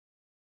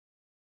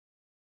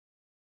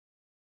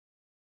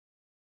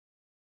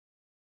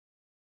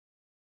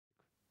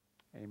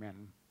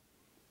Amen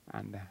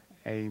and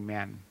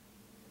amen.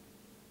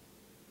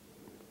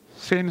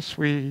 Since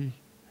we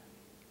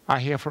are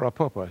here for a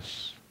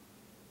purpose,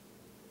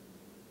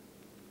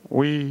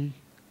 we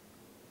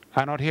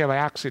are not here by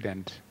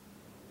accident,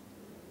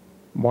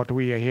 but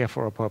we are here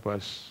for a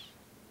purpose.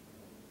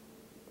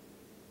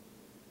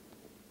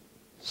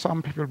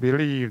 Some people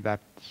believe that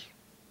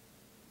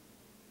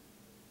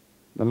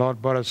the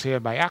Lord brought us here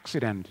by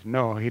accident.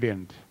 No, He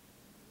didn't.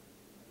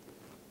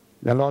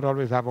 The Lord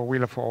always have a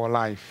will for our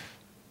life.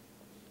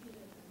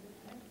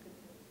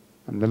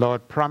 And the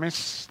Lord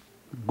promised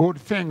good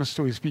things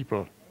to His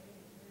people.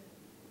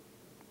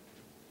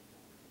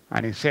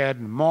 And He said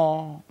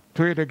more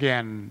to it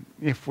again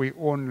if we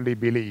only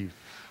believe.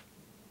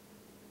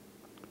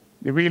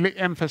 The real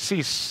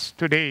emphasis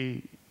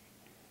today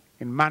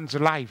in man's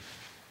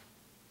life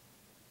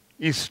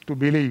is to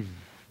believe.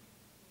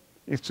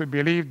 It's to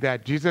believe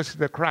that Jesus is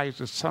the Christ,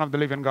 the Son of the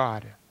living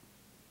God.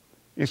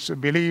 It's to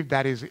believe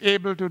that He's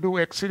able to do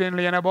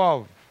exceedingly and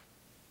above.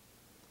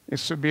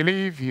 It's to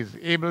believe He's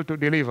able to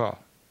deliver.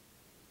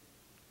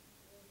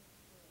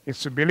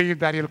 It's to believe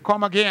that He'll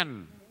come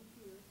again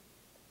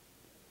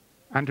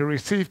and to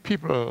receive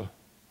people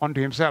unto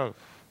Himself.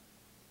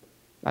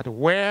 That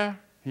where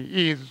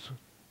He is,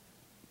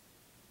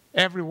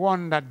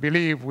 everyone that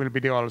believes will be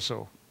there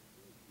also.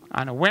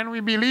 And when we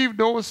believe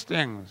those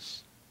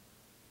things,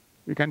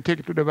 we can take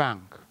it to the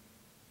bank.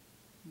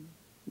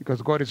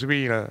 Because God is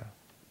real.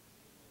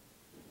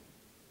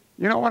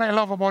 You know what I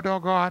love about our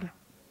God?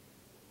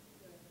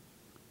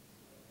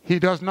 He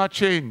does not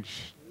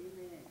change.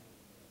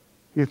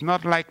 He's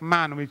not like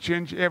man. We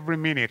change every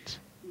minute.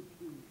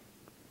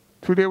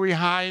 Today we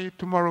high,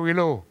 tomorrow we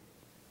low.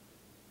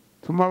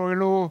 Tomorrow we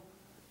low,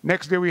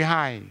 next day we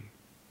high.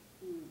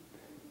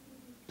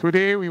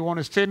 Today we want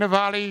to stay in the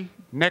valley,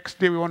 next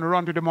day we want to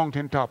run to the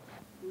mountaintop.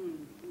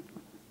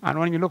 And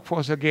when you look for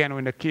us again, we're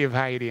in the cave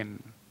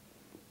hiding.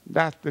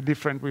 That's the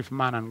difference with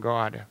man and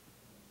God.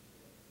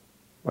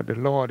 But the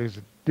Lord is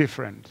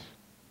different.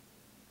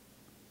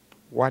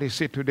 What He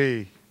said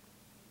today,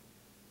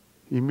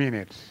 He mean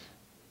it.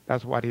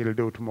 That's what He'll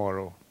do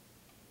tomorrow.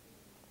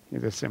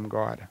 He's the same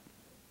God.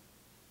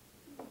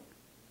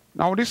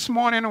 Now this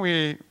morning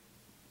we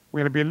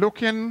will be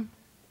looking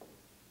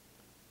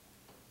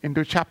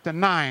into chapter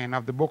 9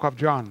 of the book of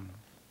John.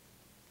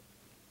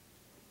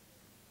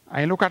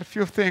 I look at a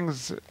few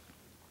things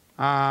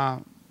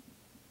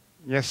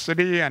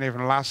yesterday and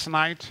even last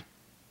night.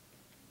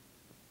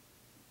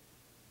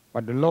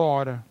 What the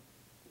Lord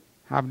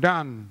have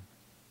done.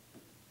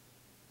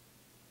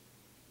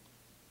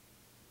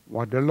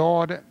 What the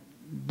Lord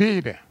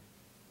did.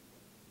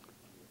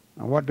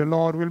 And what the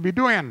Lord will be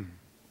doing.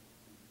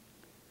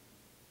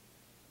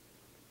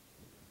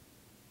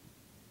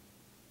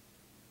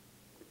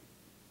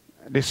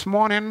 This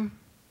morning,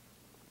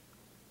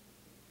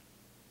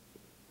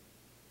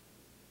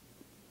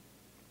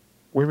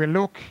 we will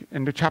look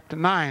into chapter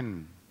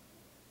 9.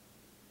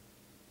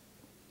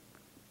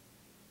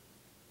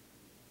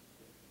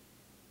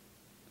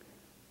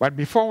 But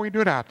before we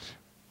do that,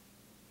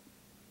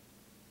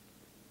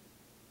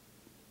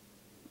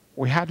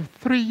 we had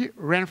 3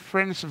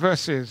 reference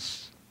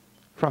verses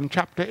from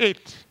chapter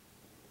 8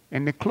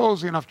 in the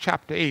closing of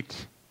chapter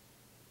 8.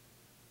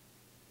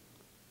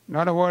 In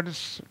other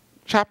words,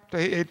 chapter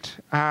 8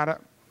 had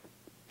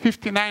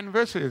 59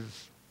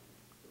 verses.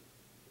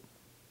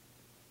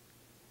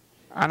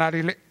 And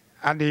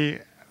at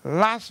the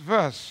last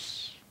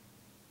verse,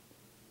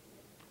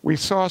 we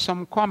saw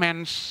some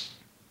comments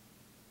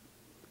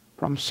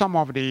from some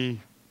of the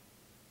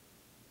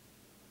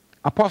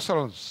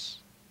apostles,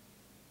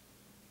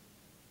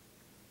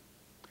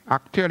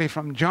 actually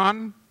from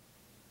John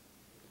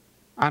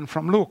and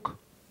from Luke.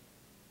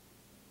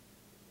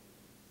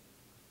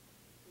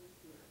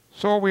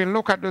 So we'll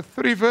look at the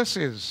 3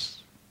 verses.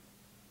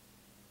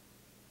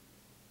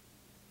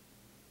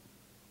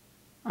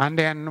 And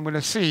then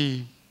we'll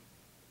see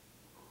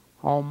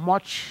how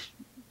much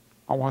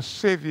our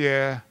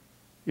Savior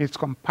is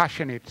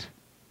compassionate,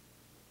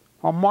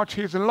 how much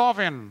He's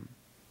loving,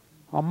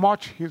 how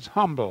much He's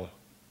humble.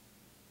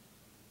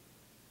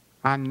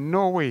 And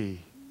no way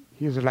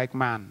He's like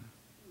man.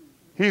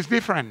 He's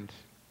different.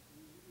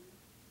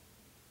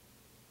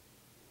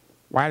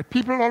 While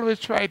people always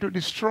try to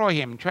destroy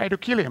Him, try to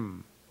kill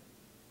Him,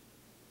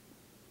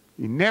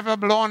 He never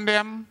blew on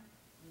them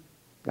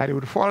that He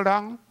would fall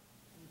down,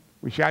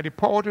 which He had the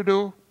power to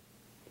do.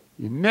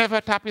 He never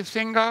tapped His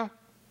finger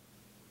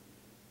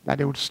that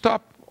they would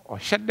stop or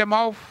shut them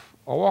off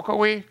or walk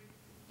away.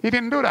 He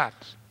didn't do that.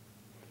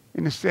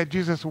 Instead,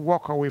 Jesus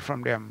walked away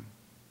from them.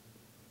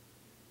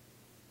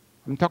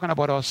 I'm talking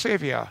about our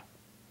Savior.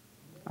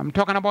 I'm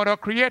talking about our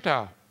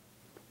Creator.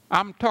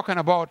 I'm talking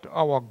about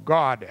our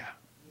God.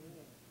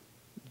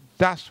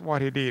 That's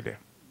what He did.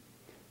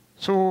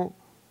 So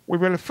we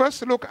will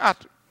first look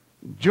at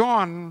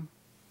John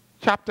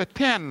chapter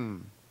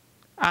 10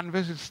 and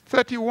verses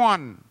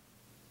 31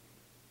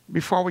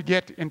 before we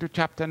get into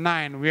chapter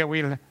 9, where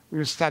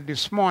we'll start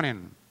this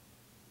morning.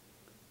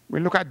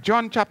 We'll look at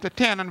John chapter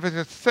 10 and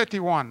verses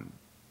 31.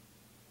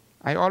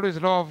 I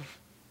always love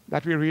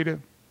that we read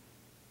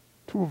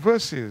 2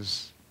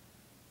 verses.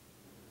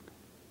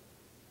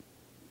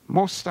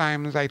 Most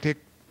times I take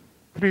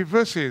 3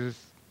 verses,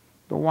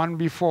 the one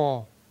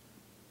before,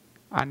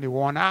 and the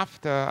one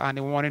after, and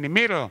the one in the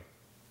middle.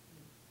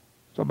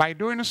 So by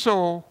doing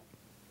so,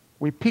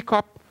 we pick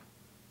up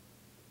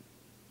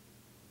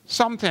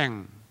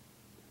something.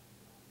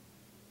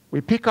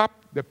 We pick up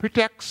the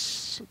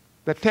pretext,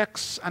 the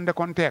text, and the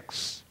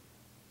context.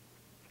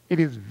 It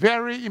is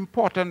very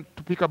important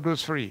to pick up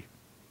those 3.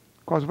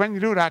 Because when you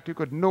do that, you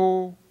could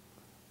know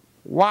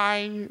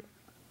why,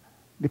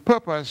 the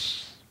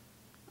purpose,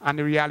 and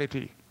the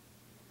reality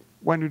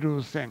when you do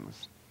those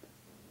things.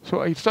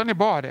 So it's on the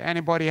board.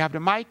 Anybody have the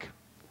mic?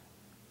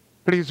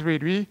 Please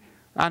read.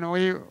 And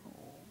we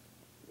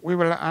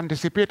will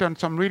anticipate on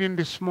some reading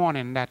this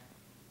morning that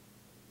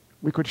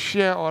we could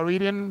share our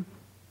reading,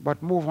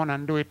 but move on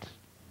and do it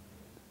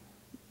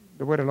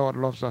the way the Lord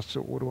loves us,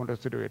 so would want us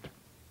to do it.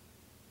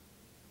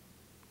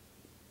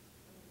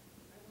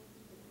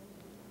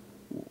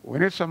 We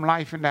need some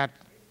life in that.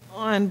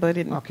 On, but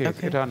it, Okay,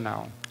 it's on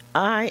now.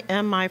 I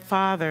and my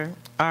Father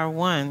are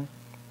one.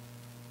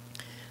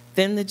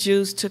 Then the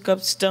Jews took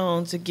up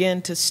stones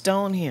again to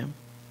stone him.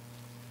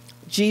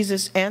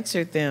 Jesus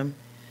answered them,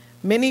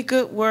 "Many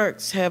good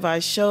works have I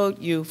showed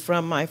you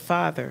from my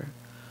Father.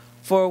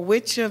 For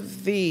which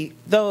of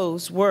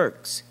those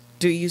works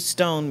do you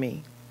stone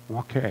me?"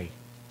 Okay.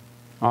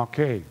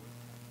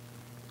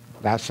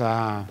 That's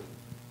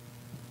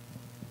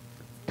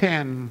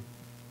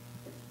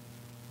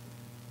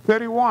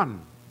 10:31.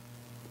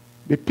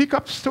 They pick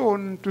up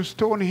stone to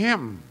stone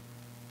him.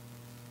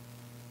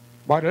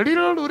 But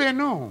little do they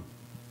know,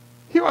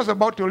 he was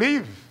about to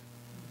leave.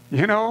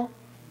 You know,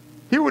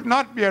 he would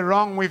not be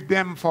around with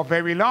them for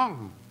very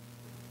long.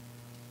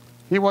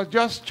 He was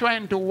just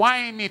trying to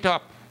wind it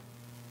up.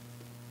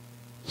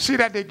 See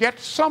that they get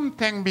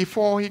something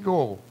before he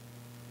go.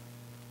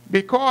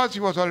 Because he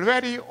was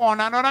already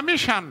on another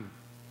mission.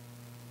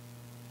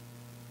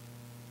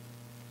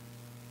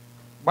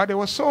 But they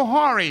were so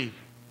hurried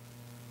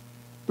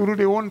to do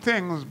their own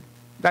things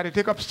that they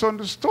take up stone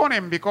to stone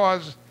him,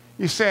 because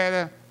he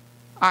said,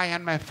 "I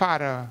and my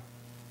Father,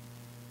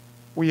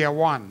 we are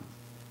one."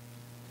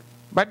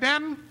 But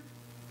then,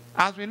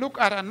 as we look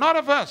at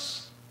another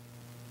verse,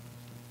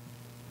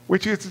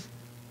 which is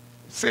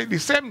the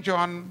same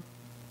John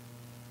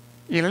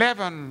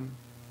 11,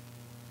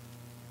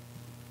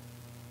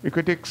 we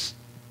could take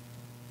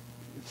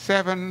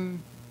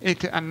 7,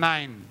 8, and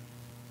 9.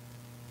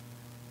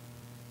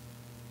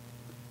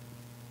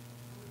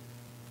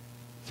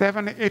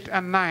 7, 8,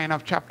 and 9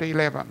 of chapter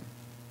 11.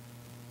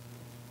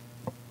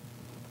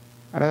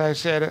 And as I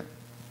said,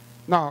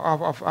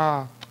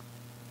 no,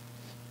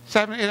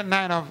 7, 8, and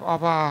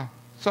 9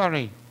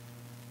 sorry.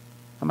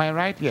 Am I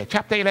right? Yeah,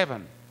 chapter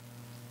 11.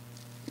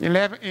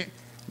 11,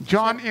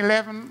 John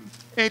 11,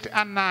 8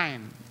 and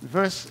 9.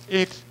 Verse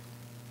 8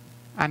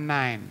 and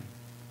 9.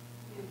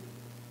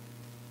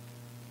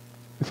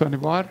 It's on the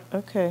board?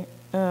 Okay,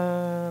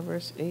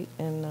 verse 8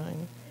 and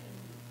 9.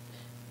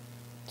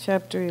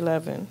 Chapter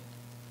 11.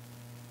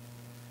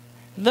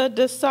 The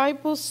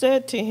disciples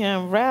said to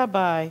him,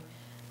 "Rabbi,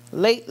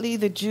 lately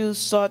the Jews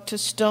sought to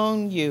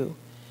stone you,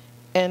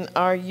 and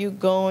are you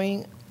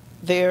going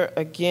there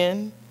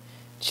again?"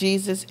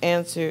 Jesus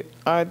answered,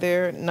 "Are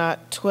there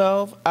not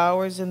 12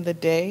 hours in the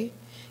day?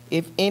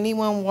 If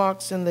anyone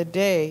walks in the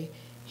day,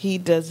 he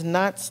does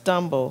not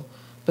stumble,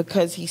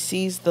 because he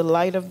sees the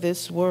light of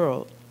this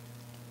world.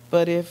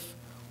 But if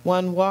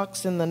one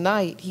walks in the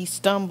night, he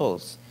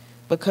stumbles,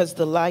 because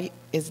the light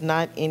is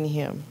not in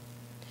him."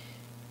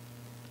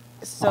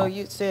 So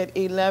you said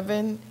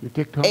 11, You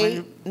take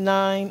 8,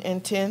 9,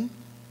 and 10?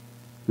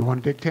 You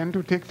want to take 10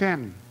 to take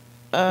 10?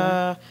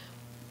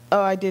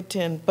 I did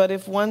 10. But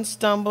if one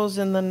stumbles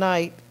in the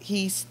night,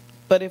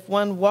 but if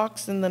one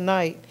walks in the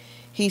night,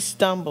 he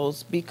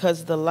stumbles,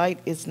 because the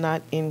light is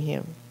not in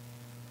him.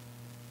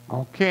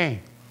 Okay.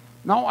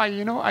 Now,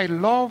 I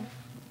love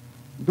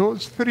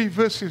those 3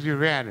 verses you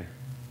read.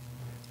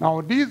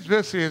 Now, these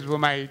verses were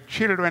my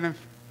children's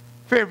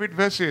favorite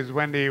verses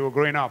when they were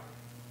growing up.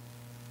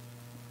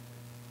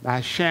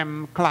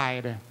 Shem,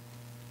 Clyde,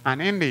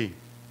 and Indy.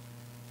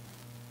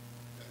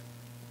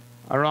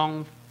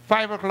 Around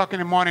 5 o'clock in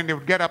the morning, they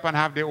would get up and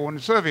have their own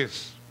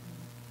service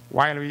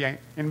while we are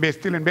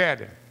still in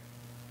bed.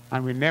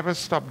 And we never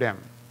stopped them.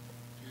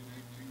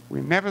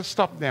 We never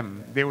stopped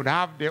them. They would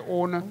have their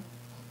own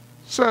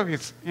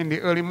service in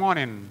the early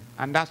morning.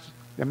 And that's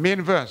the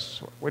main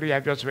verse, what you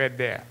have just read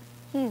there.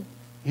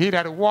 He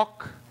that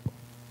walk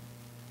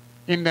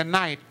in the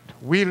night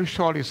will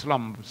surely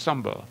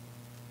stumble.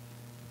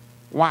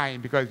 Why?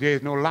 Because there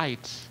is no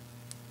light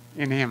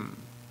in him.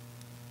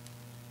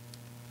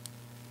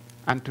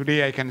 And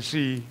today I can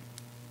see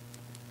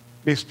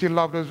they still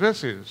love those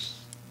verses.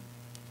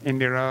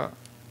 Indira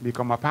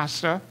become a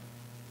pastor.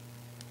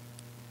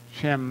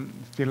 Shem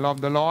still love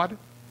the Lord.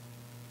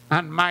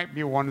 And might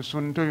be one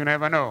soon too, you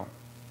never know.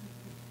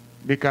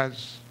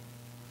 Because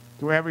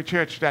to every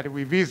church that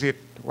we visit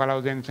while I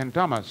was in St.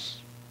 Thomas,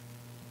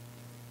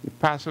 The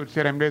pastor would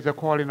tell him, there's a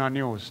calling on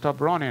you.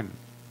 Stop running.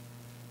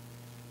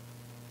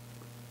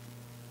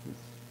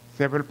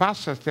 Several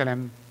pastors tell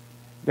him,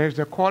 there's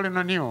a calling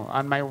on you.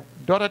 And my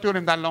daughter told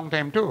him that long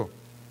time too.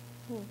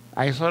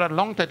 I saw that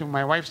long time too.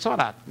 My wife saw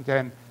that. And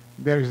said,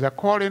 there is a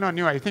calling on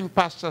you. I think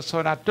pastors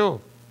saw that too.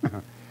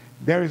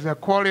 There is a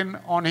calling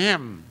on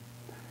him.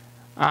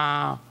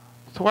 So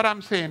what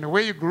I'm saying, the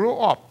way you grew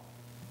up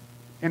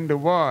in the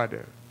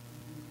Word,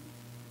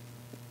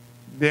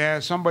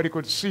 there somebody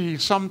could see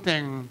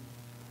something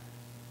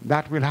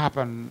that will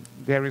happen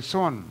very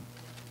soon.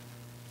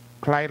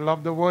 Clyde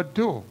loved the Word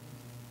too.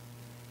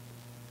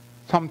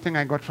 Something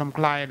I got from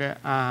Clyde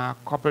a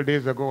couple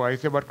days ago. I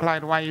said, but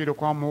Clyde, why you don't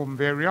come home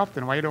very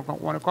often? Why you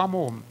don't want to come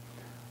home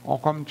or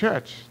come to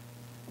church?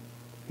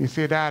 He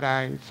said,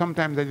 Dad,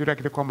 sometimes I do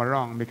like to come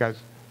around because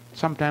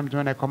sometimes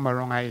when I come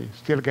around, I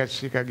still get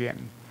sick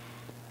again.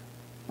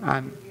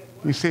 And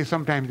he says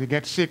sometimes he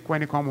gets sick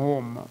when he come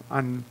home,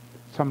 and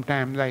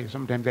sometimes I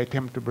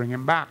attempt to bring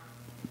him back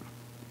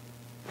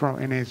from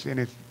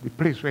the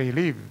place where he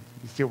lives.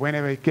 He said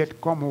whenever he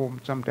come home,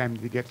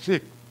 sometimes he gets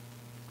sick.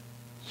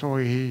 So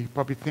he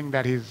probably think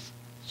that is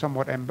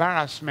somewhat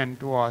embarrassment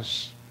to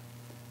us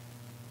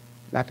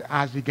that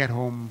as he get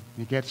home,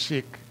 he gets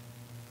sick,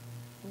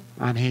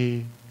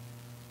 and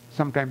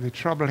sometimes it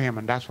trouble him,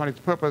 and that's what its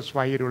purpose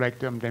why he do like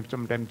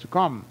sometimes to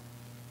come.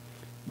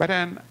 But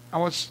then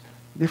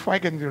before I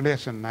get into the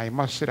lesson, I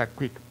must say that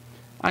quick.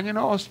 And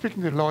I was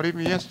speaking to the Lord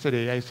even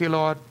yesterday. I say,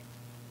 Lord,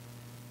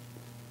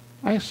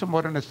 I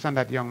somewhat understand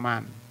that young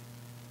man.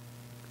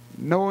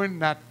 Knowing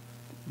that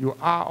you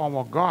are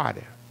our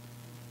God,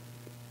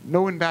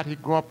 knowing that he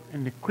grew up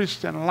in the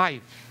Christian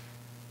life,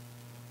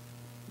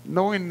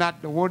 knowing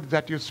that the words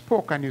that you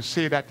spoke and you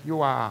say that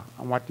you are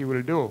and what you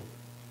will do,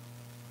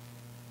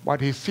 but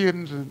he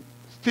seems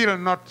still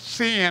not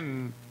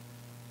seeing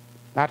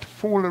that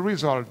full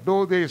result,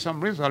 though there is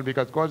some result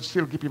because God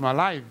still keep him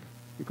alive.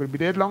 He could be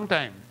dead long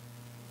time,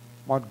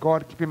 but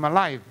God keep him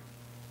alive.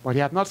 But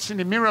he has not seen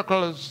the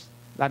miracles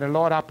that the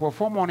Lord has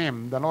performed on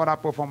him. The Lord has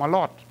performed a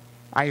lot.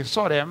 I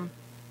saw them.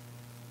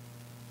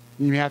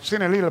 He may have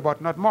seen a little,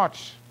 but not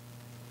much.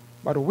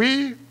 But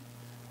when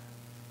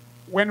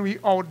we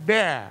out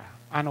there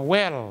and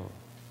well,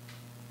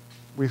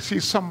 we see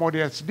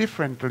somebody else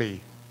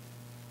differently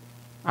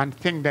and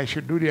think they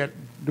should do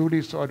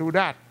this or do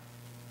that.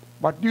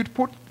 But you'd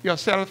put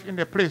yourself in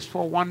the place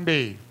for one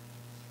day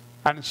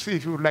and see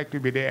if you would like to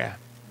be there.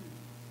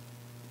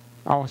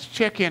 I was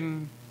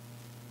checking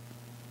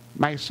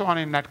my son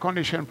in that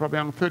condition probably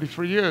on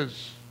 33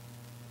 years.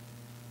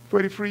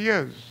 33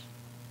 years.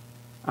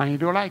 And he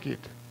don't like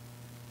it.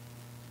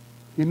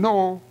 He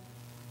know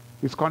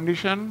his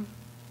condition.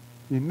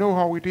 He know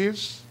how it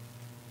is.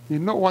 He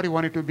know what he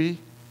wanted to be.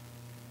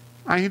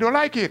 And he don't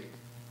like it.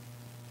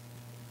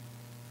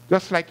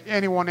 Just like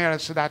anyone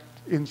else that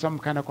in some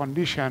kind of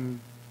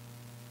condition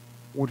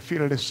would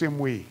feel the same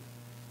way.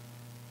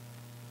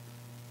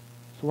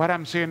 So what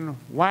I'm saying,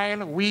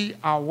 while we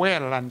are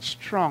well and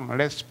strong,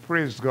 let's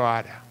praise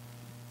God.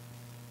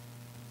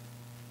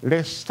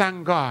 Let's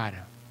thank God.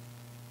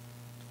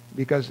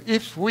 Because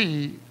if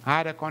we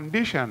had a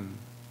condition,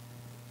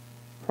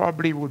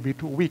 probably would be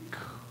too weak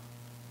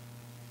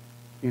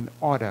in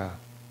order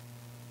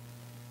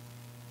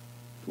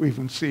to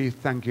even say,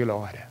 thank you,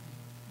 Lord.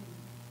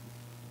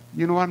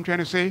 You know what I'm trying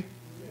to say?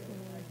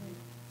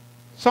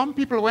 Some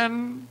people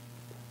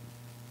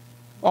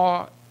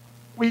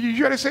we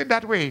usually say it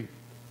that way,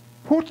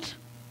 put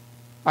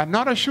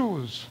another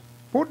shoes,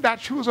 put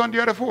that shoes on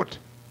the other foot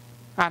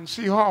and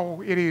see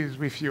how it is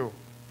with you.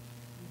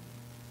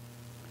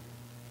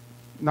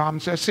 Now I'm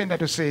just saying that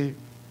to say,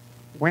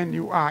 when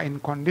you are in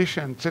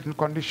certain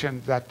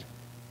conditions that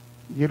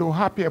you're not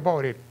happy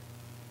about it,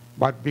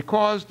 but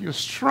because you're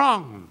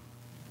strong,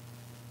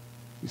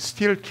 you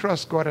still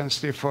trust God and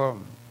stay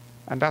firm.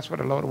 And that's what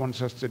the Lord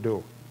wants us to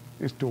do,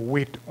 is to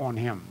wait on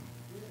him.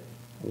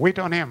 Wait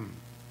on him.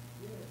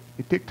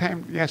 It takes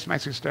time. Yes, my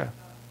sister.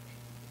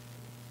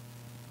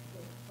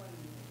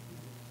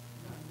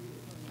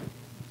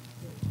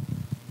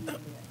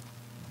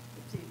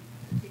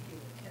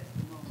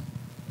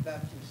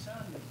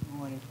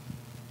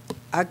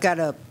 I got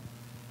up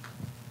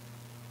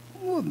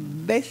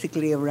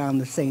basically around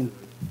the same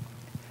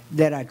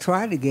that I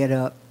tried to get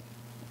up.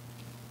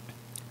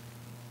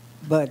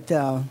 But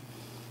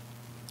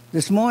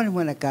this morning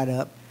when I got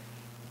up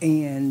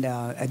and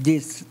I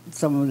did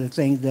some of the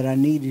things that I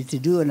needed to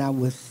do, and I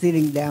was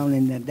sitting down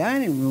in the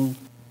dining room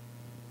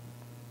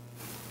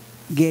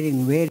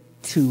getting ready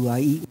to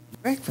eat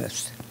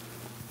breakfast.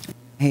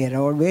 I had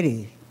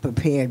already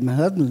prepared my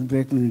husband's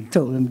breakfast and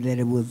told him that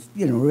it was,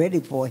 ready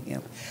for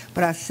him.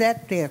 But I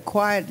sat there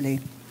quietly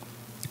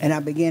and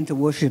I began to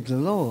worship the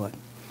Lord.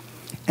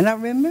 And I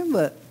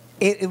remember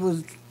it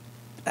was,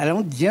 I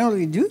don't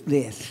generally do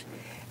this.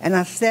 And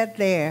I sat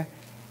there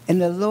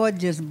and the Lord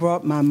just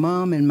brought my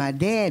mom and my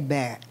dad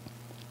back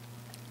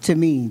to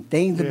me.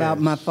 Things about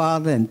my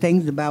father and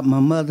things about my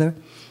mother.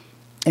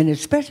 And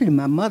especially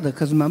my mother,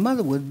 because my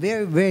mother was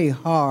very, very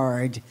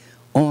hard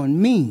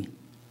on me.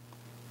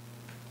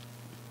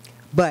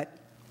 But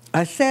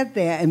I sat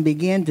there and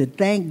began to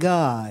thank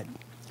God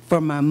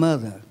for my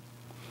mother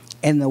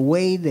and the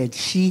way that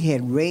she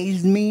had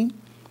raised me,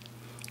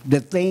 the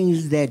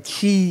things that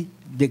she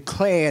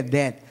declared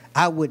that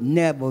I would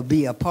never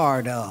be a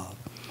part of.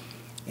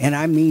 And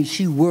I mean,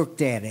 she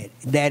worked at it,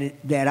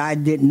 that I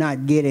did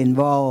not get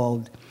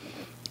involved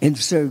in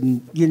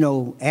certain,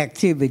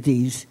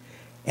 activities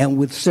and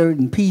with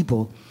certain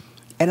people.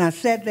 And I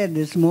sat there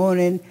this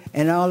morning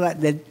and all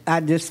that I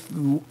just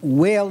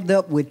welled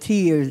up with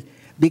tears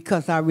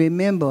because I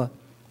remember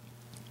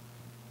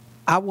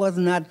I was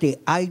not the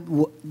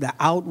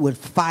outward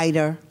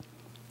fighter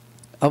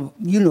of,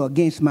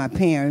 against my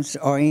parents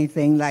or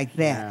anything like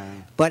that. Yeah.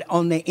 But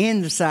on the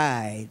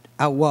inside,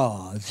 I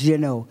was,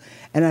 And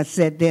I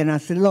sat there and I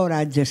said, Lord,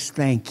 I just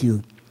thank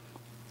you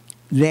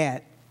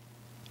that,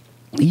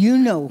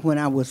 when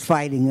I was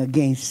fighting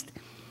against,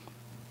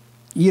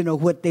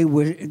 what they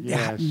were,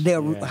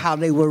 how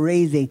they were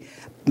raising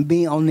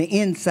me on the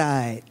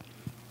inside.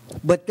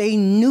 But they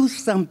knew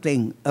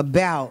something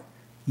about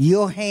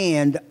your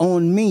hand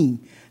on me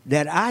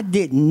that I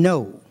didn't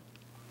know.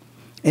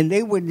 And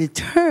they were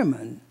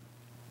determined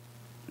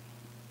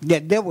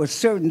that there were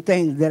certain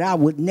things that I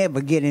would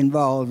never get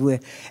involved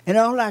with. And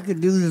all I could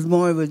do this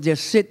morning was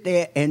just sit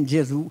there and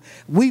just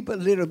weep a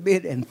little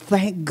bit and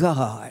thank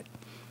God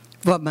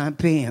for my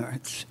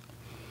parents.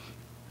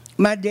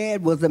 My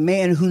dad was a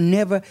man who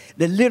the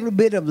little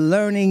bit of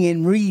learning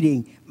and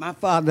reading, my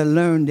father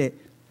learned it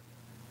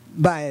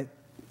by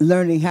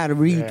learning how to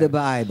read the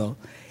Bible.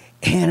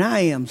 And I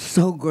am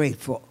so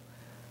grateful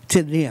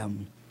to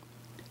them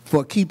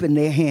for keeping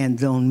their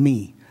hands on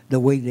me the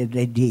way that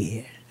they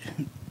did.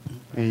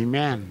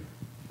 Amen.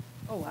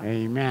 Oh, wow.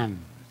 Amen.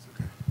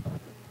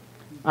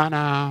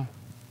 And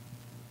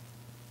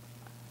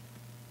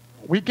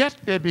we get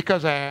there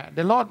because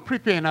the Lord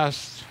preparing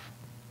us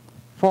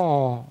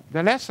for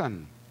the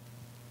lesson.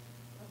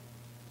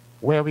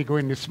 Where are we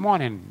going this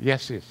morning?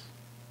 Yes, sis.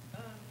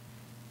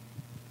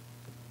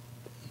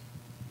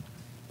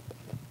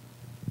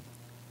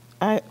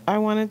 I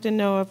wanted to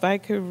know if I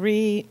could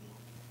read,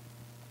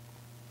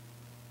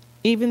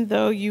 even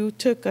though you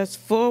took us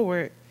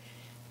forward,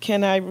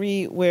 can I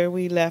read where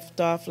we left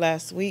off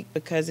last week?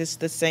 Because it's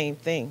the same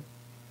thing.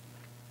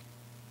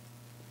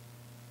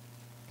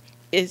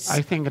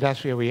 I think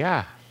that's where we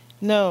are.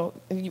 No,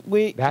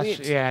 That's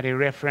the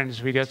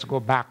reference. We just go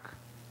back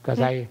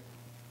because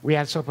we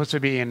are supposed to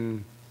be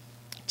in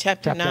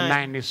chapter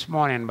 9 this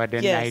morning, but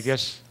then Yes. I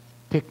just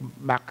pick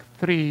back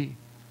 3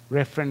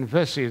 reference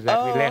verses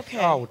that we left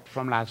out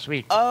from last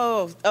week.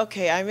 Oh,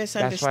 okay. I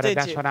misunderstood you.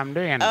 That's what I'm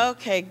doing.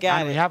 Okay,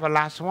 got and it. we have a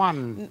last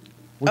one,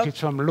 which is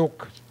from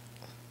Luke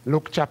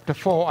chapter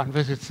 4 and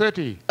verses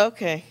 30.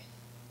 Okay.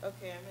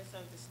 Okay, I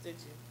misunderstood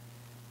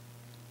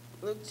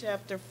you. Luke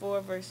chapter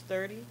 4, verse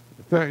 30.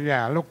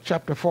 Luke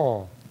chapter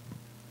 4.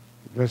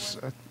 Verse,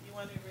 You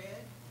want it read?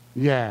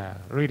 yeah,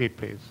 read it,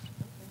 please.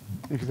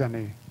 If there's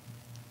any.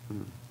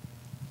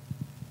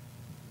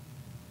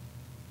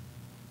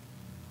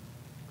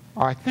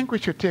 I think we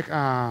should take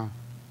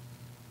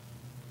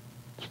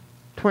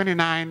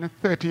 29,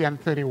 30,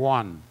 and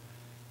 31.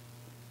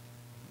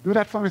 Do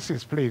that for me,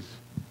 sis, please.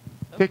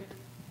 Okay. Take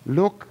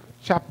Luke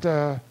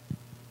chapter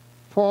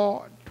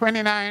 4,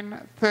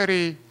 29,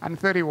 30, and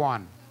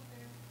 31.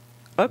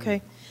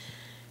 Okay.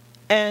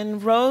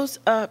 And rose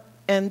up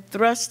and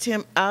thrust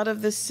him out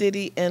of the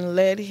city and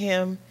led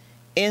him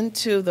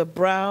into the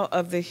brow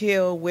of the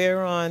hill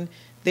whereon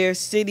their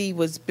city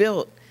was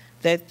built,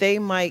 that they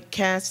might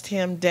cast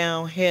him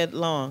down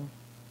headlong.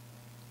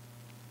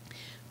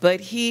 But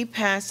he,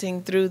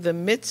 passing through the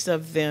midst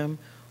of them,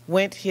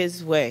 went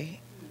his way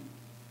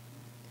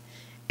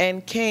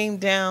and came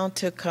down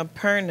to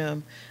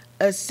Capernaum,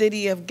 a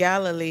city of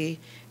Galilee,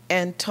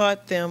 and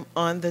taught them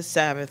on the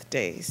Sabbath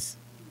days.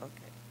 Okay.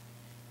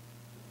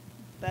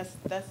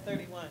 That's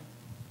 31.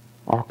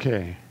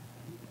 Okay.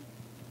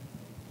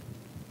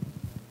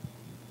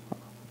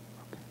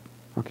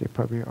 Okay,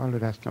 probably all of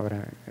that's not what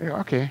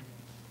okay,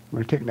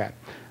 we'll take that.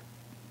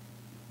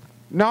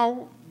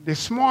 Now,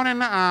 this morning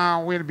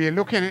we'll be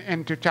looking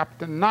into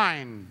chapter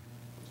 9.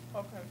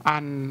 Okay.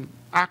 And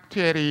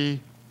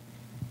actually,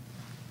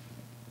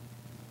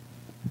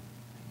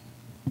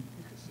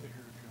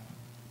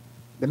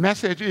 the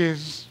message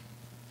is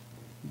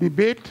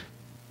debate,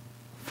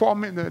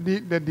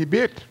 the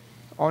debate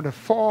or the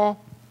 4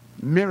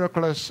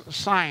 miraculous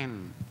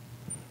signs.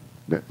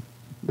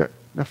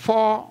 The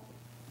 4,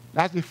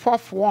 that's the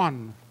 4th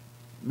one,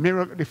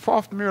 the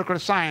 4th miracle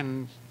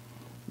sign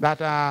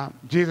that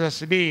Jesus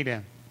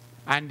did.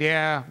 And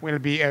there will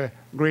be a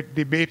great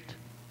debate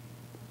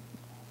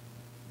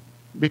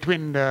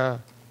between the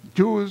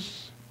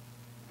Jews,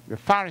 the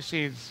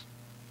Pharisees,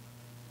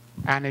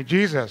 and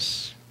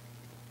Jesus.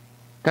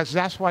 Because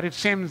that's what it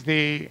seems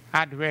they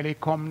had really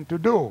come to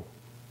do.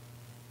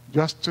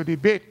 Just to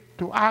debate,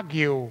 to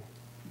argue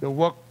the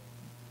work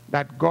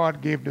that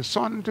God gave the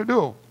Son to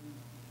do.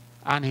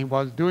 And he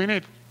was doing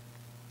it,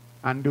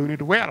 and doing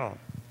it well.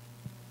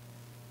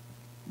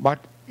 But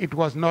it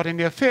was not in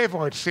their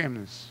favor, it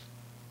seems.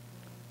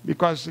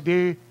 because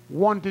they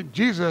wanted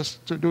Jesus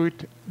to do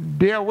it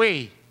their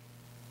way.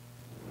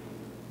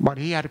 But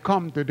he had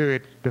come to do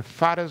it the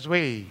Father's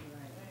way.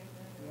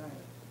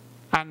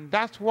 And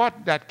that's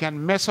what that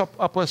can mess up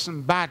a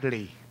person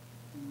badly.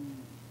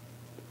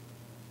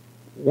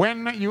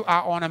 When you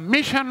are on a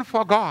mission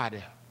for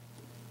God,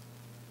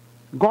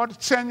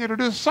 God sends you to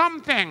do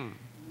something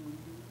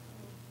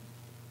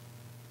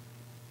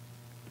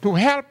to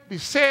help the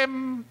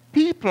same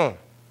people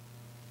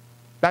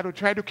that will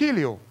try to kill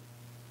you.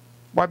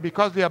 But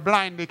because they are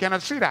blind, they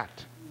cannot see that.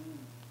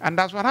 And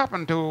that's what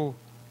happened to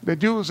the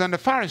Jews and the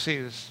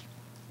Pharisees.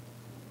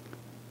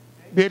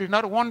 They did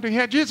not want to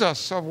hear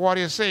Jesus of what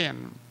he's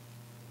saying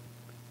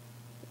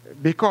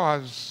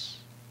because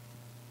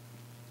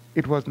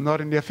it was not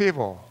in their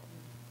favor.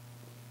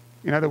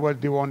 In other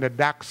words, they were on the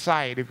dark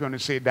side, if you want to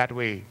say it that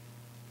way,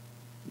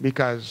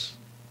 because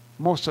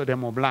most of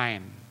them were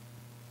blind.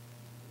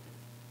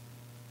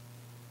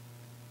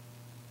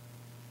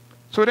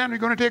 So then we're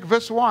going to take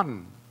verse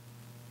 1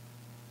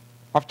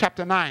 of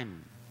chapter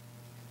 9.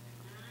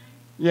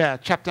 Yeah,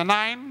 chapter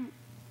 9,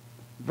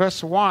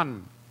 verse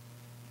 1.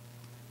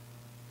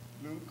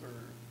 Luke or?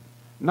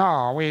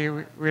 No,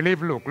 we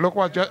leave Luke.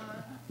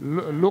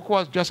 Luke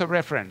was just a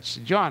reference.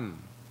 John.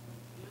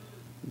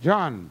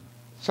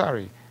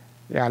 Sorry.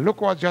 Yeah,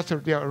 Luke was just a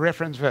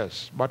reference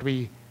verse. But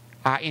we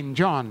are in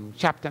John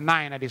chapter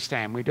 9 at this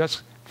time. We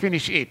just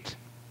finished it.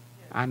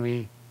 And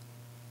we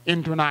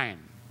into 9.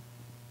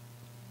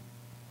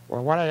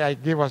 Well, what I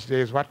give us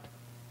there is what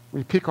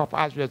we pick up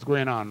as we're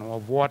going on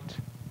of what.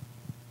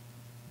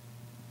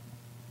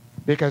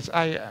 Because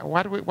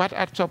what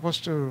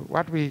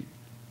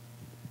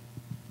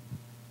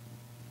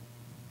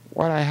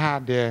I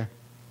had there.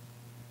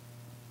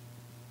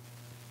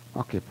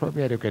 Okay,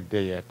 probably I don't get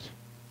there yet.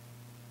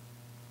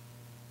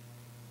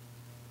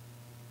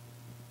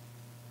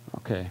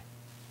 Okay.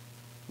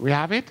 We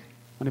have it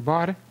on the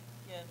board?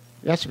 Yes.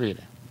 Yes, read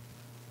it.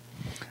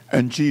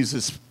 And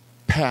Jesus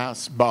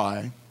passed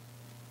by,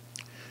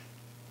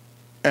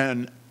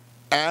 and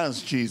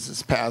as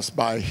Jesus passed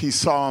by, he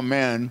saw a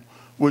man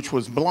which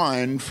was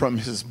blind from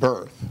his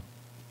birth.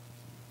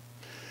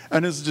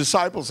 And his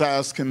disciples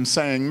asked him,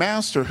 saying,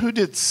 Master, who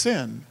did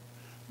sin,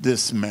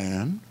 this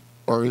man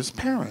or his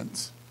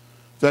parents,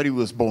 that he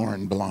was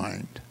born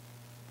blind?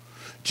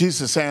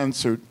 Jesus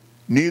answered,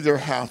 Neither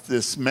hath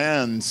this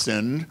man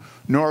sinned,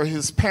 nor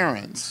his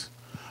parents,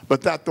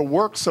 but that the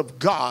works of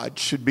God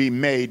should be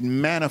made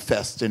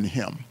manifest in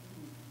him.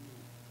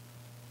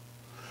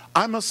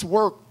 I must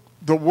work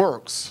the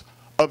works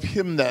of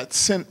him that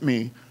sent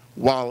me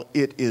while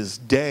it is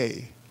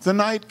day. The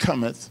night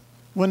cometh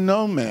when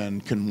no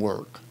man can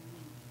work.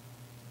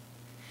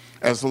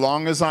 As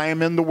long as I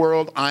am in the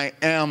world, I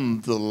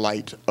am the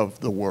light of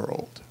the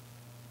world.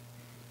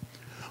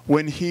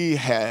 When he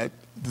had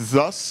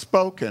thus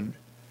spoken,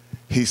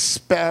 he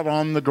spat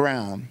on the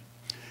ground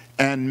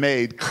and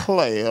made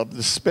clay of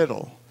the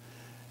spittle,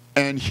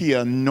 and he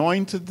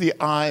anointed the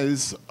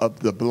eyes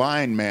of the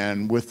blind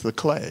man with the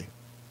clay.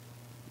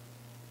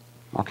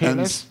 Okay,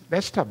 And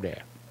let's stop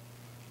there.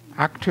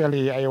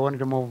 Actually, I wanted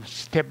to move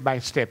step by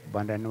step,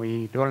 but then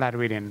we do that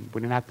reading.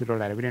 We didn't have to do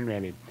that reading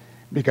really,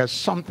 because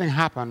something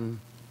happened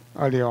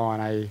earlier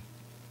on.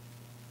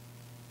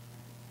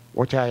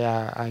 Which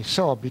I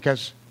saw,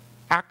 because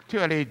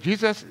actually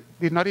Jesus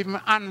did not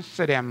even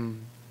answer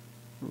them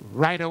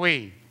right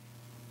away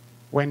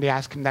when they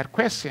asked him that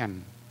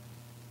question.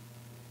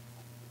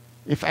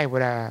 If I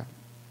would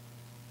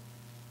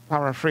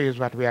paraphrase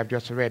what we have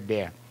just read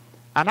there.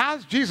 And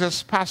as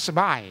Jesus passed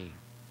by,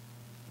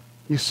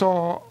 he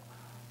saw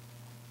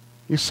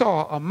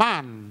a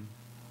man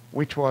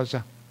which was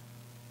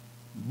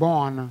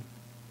born,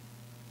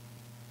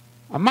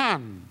 a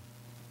man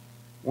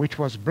which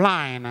was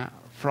blind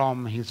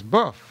from his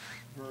birth.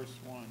 Verse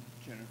 1,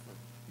 Jennifer.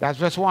 That's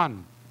verse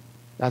 1.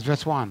 That's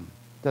verse 1.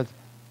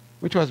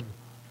 Which was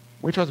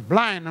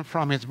blind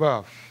from his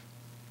birth.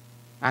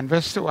 And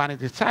verse 2, and his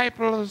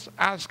disciples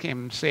asked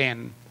him,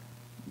 saying,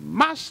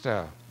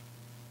 Master,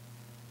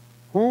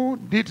 who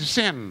did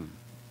sin,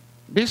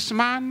 this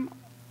man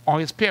or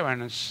his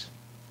parents,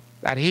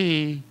 that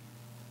he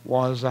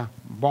was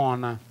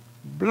born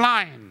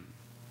blind?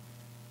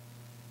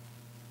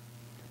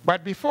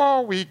 But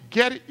before we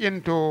get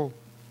into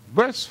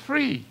verse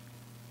 3,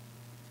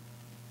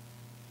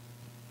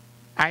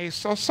 I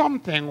saw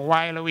something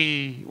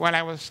while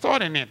I was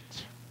studying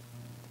it.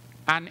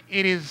 And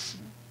it is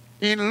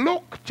in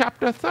Luke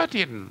chapter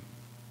 13.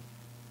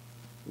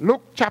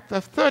 Luke chapter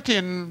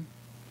 13,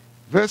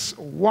 verse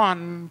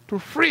 1 to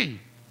 3.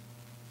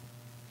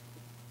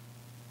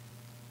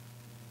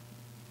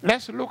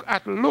 Let's look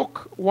at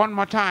Luke one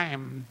more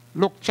time.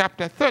 Luke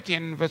chapter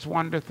 13, verse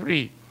 1 to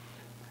 3.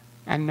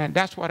 And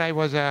that's what I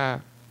was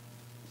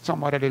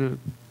somewhat a little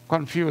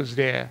confused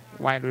there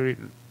while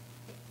reading.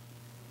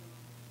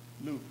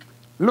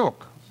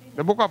 Luke,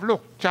 the book of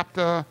Luke,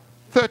 chapter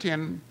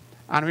 13,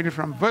 and reading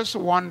from verse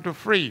 1 to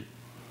 3.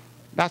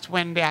 That's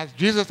when they asked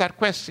Jesus that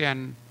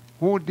question,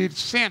 who did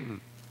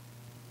sin?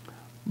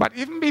 But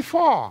even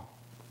before,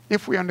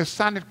 if we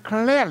understand it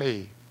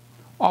clearly,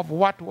 of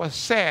what was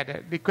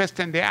said, the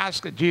question they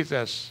asked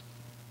Jesus,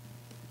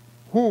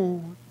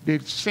 who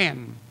did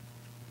sin?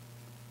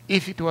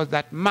 If it was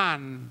that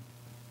man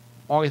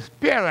or his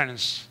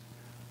parents.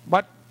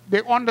 But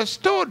they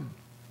understood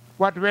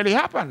what really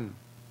happened,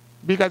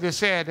 because they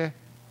said,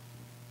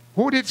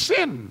 who did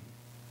sin?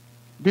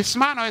 This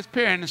man or his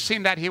parents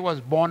sinned that he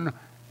was born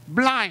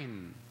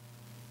blind.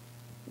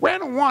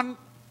 When one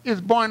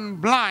is born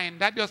blind,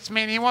 that just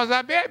means he was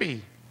a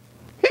baby.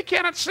 He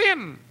cannot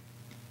sin,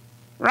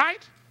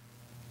 right?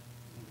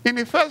 In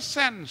the first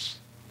sense,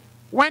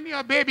 when you're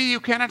a baby, you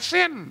cannot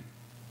sin.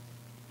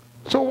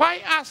 So why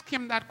ask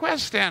him that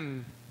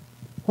question?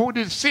 Who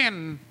did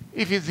sin,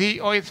 if it's he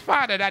or his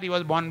father that he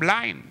was born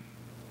blind?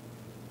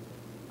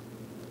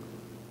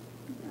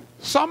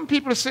 Some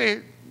people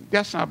say,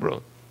 that's not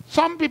bro.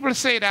 Some people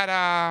say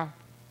that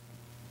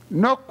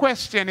no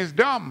question is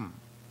dumb.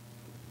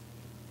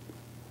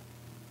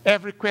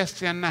 Every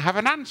question have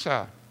an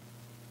answer.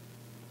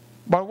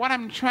 But what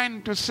I'm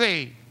trying to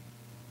say,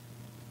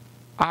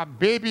 a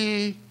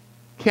baby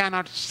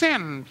cannot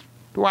sin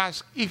to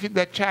ask if it's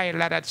the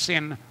child that had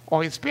sinned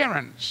or his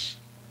parents.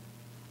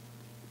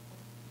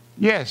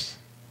 Yes.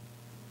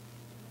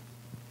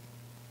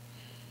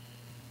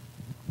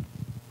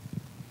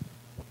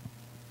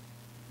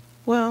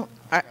 Well,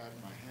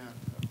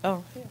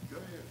 oh, yeah.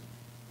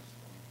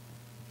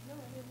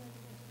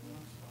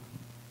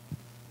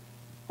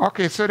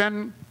 Okay, so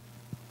then,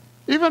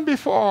 even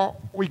before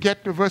we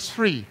get to verse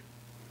 3,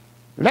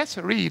 let's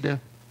read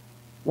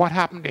what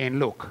happened in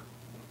Luke.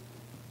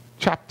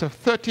 Chapter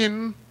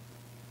 13,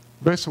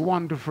 verse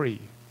 1 to 3.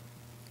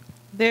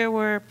 There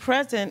were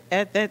present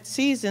at that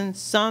season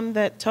some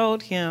that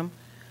told him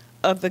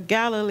of the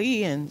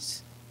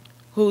Galileans,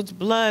 whose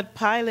blood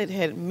Pilate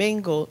had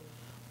mingled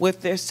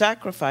with their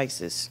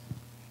sacrifices.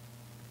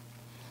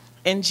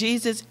 And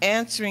Jesus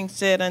answering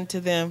said unto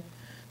them,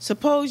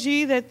 suppose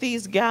ye that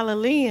these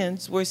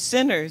Galileans were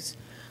sinners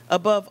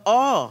above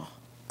all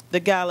the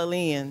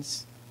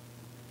Galileans,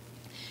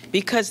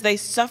 because they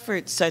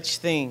suffered such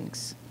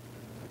things?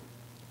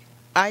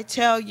 I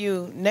tell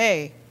you,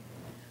 nay,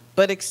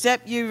 but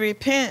except ye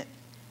repent,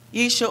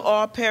 ye shall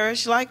all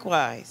perish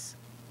likewise.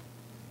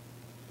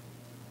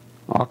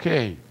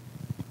 Okay.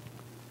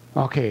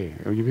 Okay,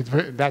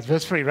 that's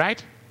verse 3,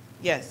 right?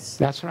 Yes.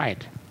 That's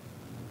right.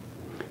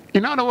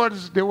 In other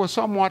words, they were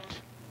somewhat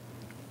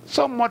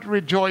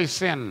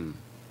rejoicing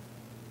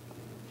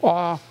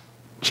or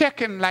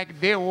checking like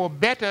they were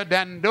better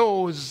than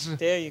those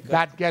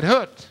that get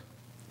hurt,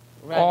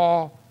 right,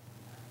 or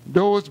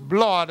those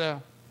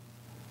blood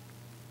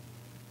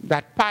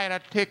that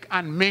Pilate take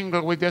and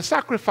mingle with their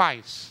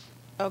sacrifice.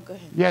 Oh, go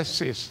ahead. Yes,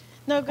 sis.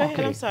 No, go ahead.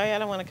 Okay. I'm sorry. I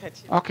don't want to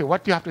cut you. Okay,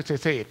 what do you have to say?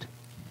 Say it.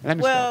 Let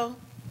me well,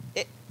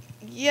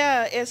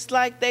 yeah, it's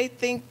like they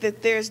think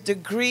that there's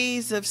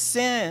degrees of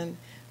sin.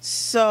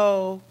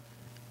 So,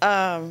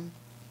 so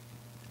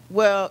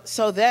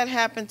that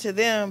happened to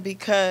them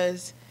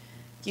because,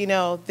 you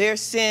know, their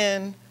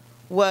sin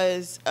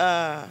was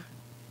a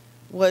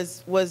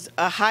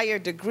higher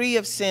degree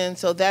of sin.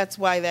 So that's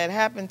why that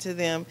happened to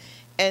them.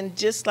 And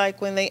just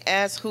like when they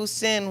asked who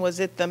sinned, was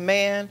it the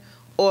man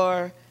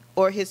or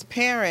his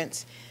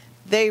parents,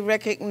 they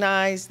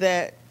recognized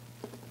that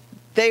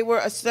they were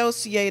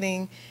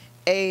associating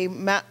a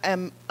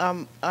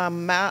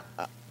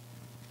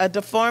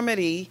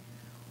deformity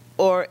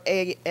or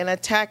an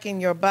attack in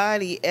your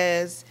body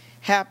as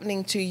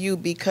happening to you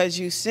because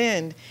you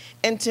sinned.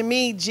 And to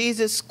me,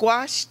 Jesus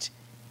squashed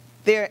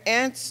their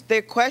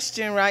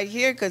question right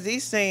here, because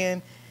he's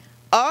saying,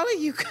 all of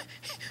you,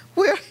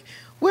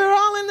 we're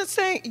all in the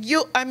same,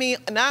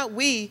 not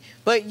we,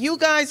 but you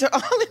guys are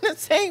all in the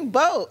same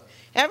boat.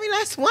 Every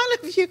last one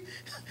of you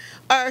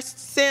are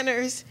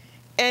sinners.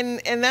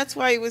 And that's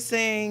why he was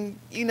saying,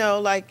 you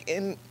know, like,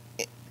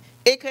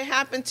 it could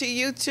happen to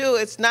you too.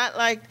 It's not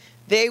like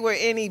they were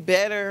any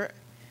bigger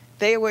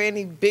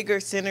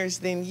sinners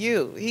than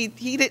you.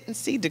 He didn't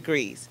see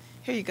degrees.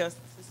 Here you go,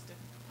 sister.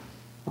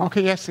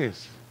 Okay, yes,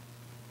 sis.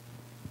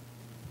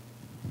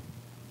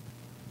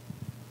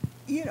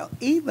 You know,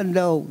 even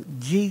though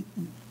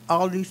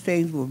all these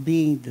things were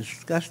being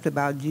discussed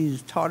about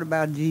Jesus, taught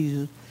about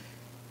Jesus,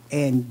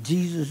 and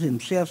Jesus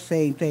himself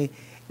saying things,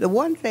 the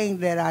one thing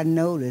that I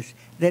noticed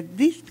that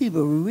these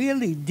people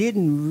really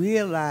didn't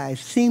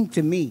realize, seemed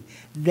to me,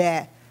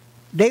 that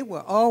they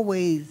were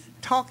always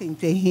talking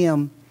to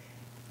him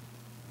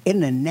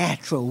in a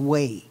natural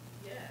way.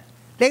 Yeah.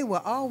 They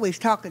were always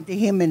talking to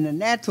him in a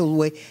natural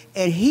way,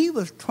 and he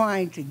was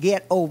trying to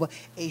get over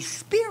a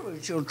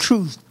spiritual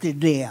truth to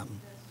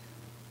them.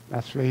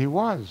 That's where he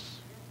was.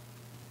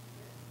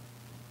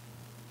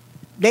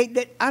 They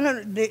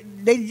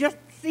just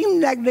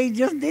seemed like they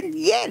just didn't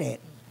get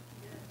it.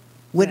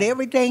 With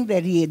everything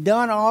that he had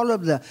done, all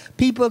of the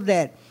people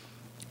that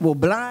were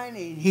blind,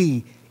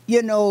 and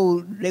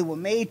they were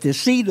made to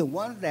see, the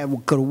ones that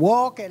could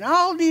walk, and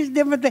all these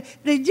different things.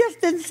 They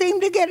just didn't seem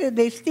to get it.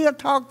 They still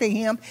talked to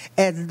him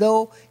as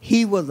though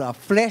he was a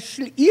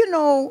fleshly, he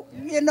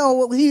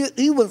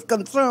was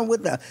concerned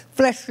with the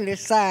fleshly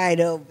side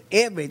of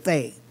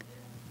everything.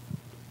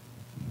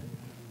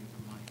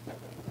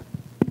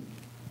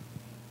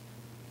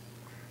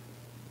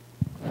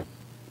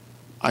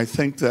 I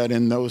think that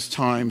in those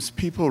times,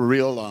 people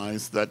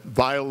realized that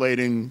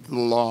violating the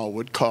law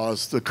would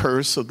cause the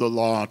curse of the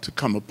law to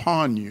come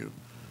upon you.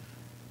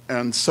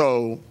 And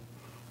so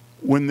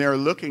when they're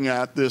looking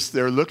at this,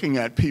 they're looking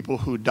at people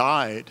who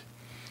died.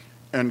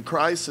 And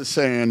Christ is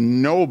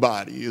saying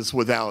nobody is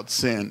without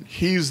sin.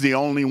 He's the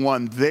only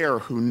one there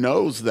who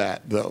knows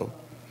that, though.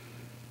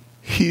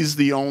 He's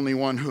the only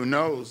one who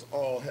knows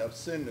all have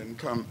sinned and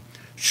come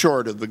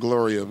short of the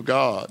glory of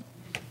God.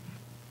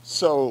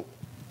 So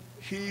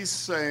he's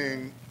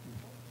saying,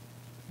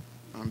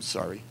 I'm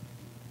sorry,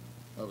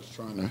 I was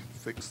trying to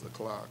fix the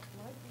clock.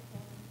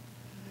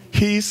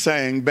 He's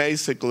saying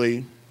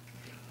basically,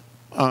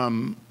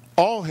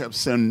 all have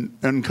sinned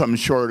and come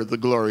short of the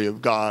glory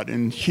of God.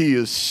 And he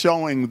is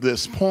showing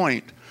this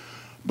point.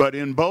 But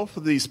in both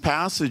of these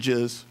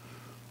passages,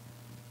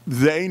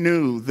 they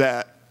knew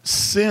that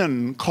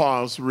sin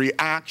caused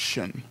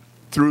reaction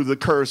through the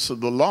curse of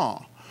the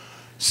law.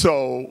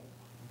 So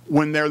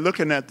when they're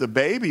looking at the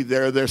baby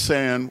there, they're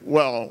saying,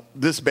 well,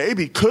 this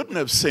baby couldn't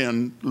have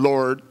sinned,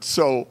 Lord.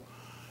 So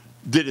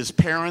did his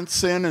parents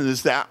sin? And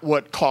is that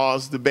what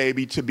caused the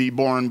baby to be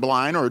born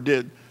blind? Or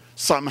did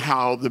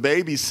somehow the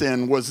baby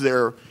sin was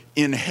their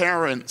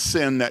inherent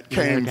sin that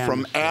came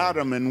from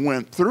Adam and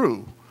went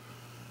through?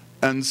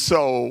 And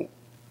so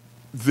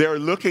they're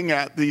looking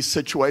at these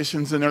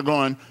situations and they're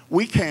going,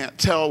 we can't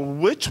tell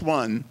which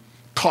one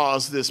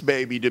caused this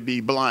baby to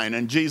be blind.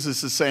 And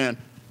Jesus is saying,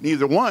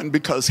 neither one,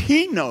 because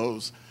he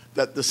knows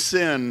that the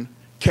sin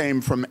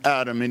came from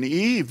Adam and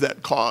Eve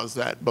that caused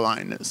that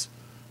blindness.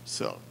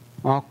 So.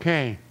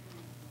 Okay.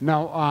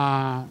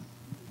 Now,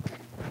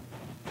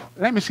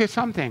 let me say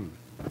something.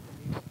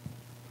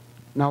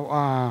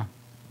 Now,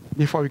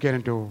 before we get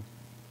into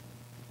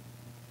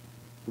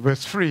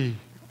verse 3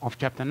 of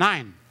chapter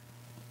 9.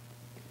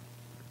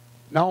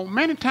 Now,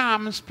 many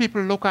times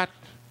people look at,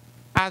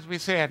 as we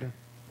said,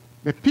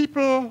 the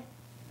people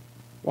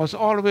was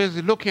always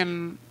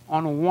looking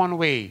on one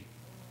way,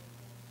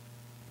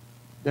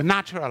 the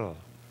natural.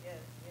 Yes,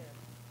 yes.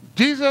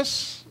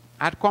 Jesus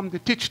had come to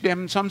teach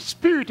them some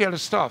spiritual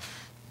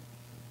stuff,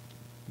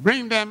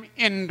 bring them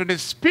into the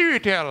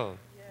spiritual,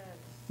 Yes.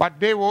 but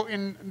they were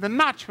in the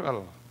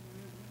natural.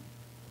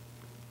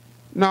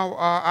 Now,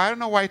 I don't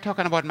know why I'm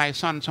talking about my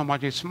son so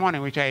much this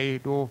morning, which I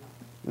do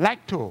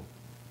like to,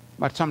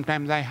 but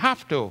sometimes I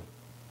have to.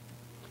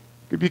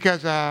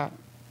 Because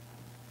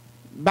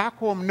back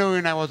home,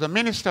 knowing I was a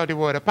minister of the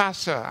word, a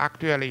pastor,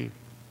 actually,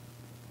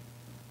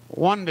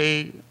 one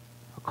day,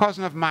 a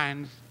cousin of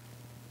mine,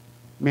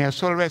 may her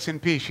soul rest in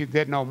peace, she's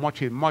dead now,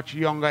 much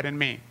younger than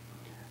me.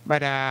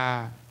 But,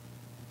 and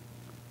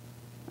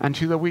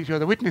she was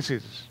the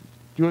witnesses.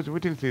 She was the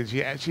witnesses.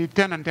 She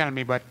turned and tell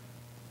me, but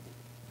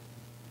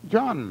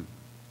John,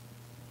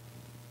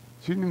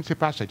 she didn't say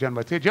Pastor John,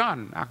 but say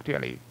John,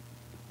 actually,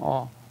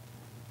 or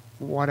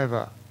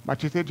whatever.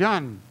 But she said,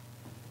 John,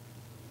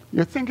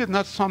 you think it's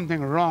not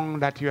something wrong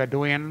that you are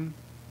doing?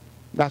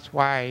 That's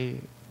why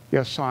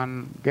your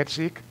son gets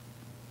sick?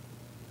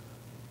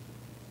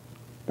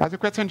 That's the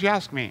question she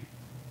asked me.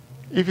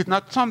 If it's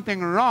not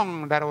something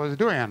wrong that I was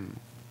doing,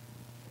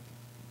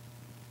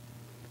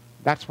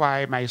 that's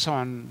why my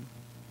son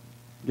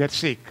gets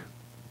sick.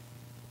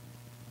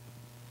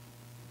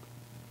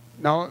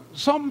 Now,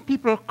 some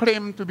people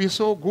claim to be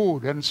so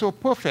good and so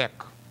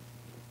perfect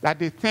that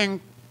they think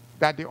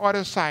that the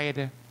other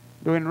side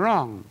doing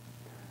wrong.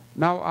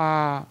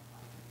 Now,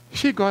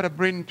 she got a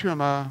brain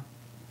tumor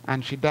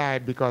and she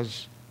died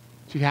because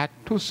she had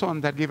two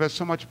sons that gave her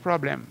so much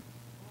problem.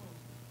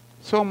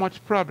 So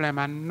much problem,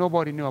 and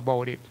nobody knew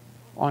about it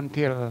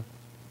until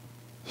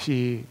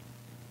she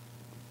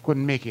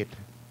couldn't make it.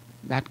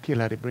 That killed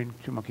her, the brain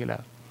tumor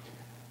killer.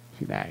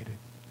 She died.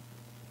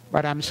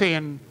 But I'm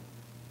saying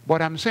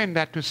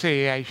that to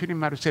say, I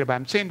shouldn't have to say it, but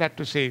I'm saying that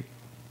to say,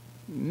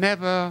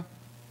 never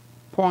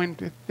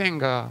point a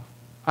finger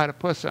at a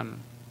person.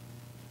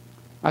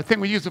 I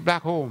think we use it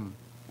back home.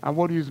 And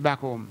what do you use back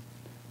home?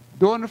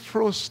 Don't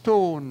throw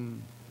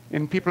stone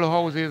in people's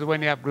houses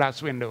when they have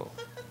glass window.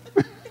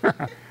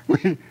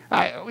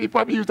 we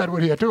probably use that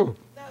word here too.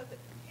 No,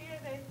 here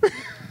they,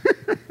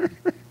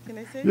 can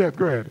I say? Yes,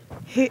 go ahead.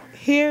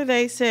 Here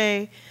they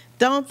say,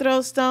 don't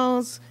throw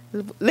stones.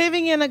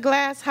 Living in a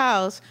glass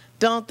house,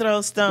 don't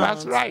throw stones.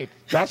 That's right.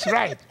 That's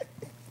right.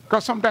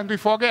 Because sometimes we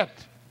forget.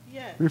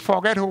 Yes. We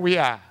forget who we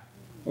are.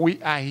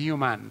 We are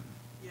human.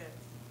 Yes.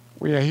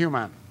 We are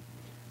human.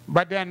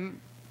 But then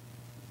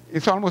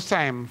it's almost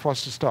time for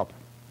us to stop.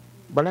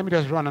 But let me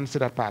just run and see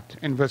that part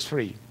in verse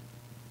 3.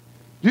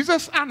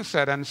 Jesus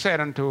answered and said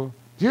unto,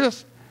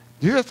 Jesus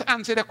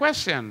answered the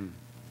question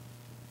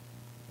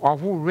of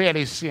who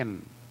really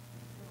sinned.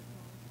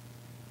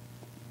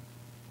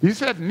 He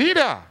said,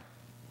 neither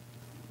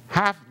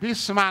hath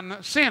this man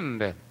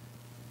sinned,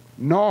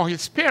 nor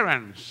his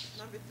parents.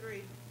 Number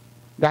 3.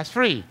 That's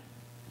 3.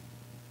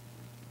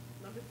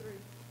 Number 3.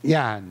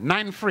 Yeah,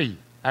 9:3.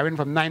 I went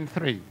from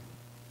 9:3.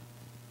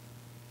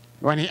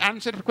 When he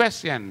answered the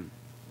question,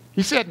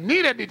 he said,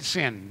 neither did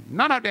sin.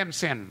 None of them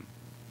sinned.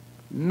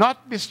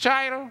 Not this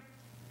child,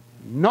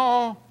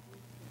 nor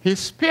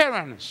his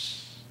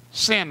parents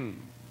sinned,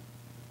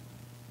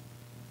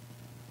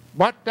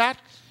 but that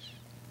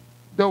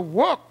the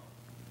works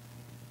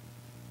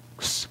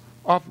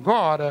of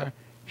God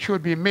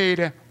should be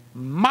made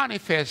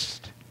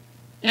manifest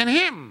in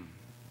him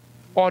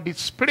or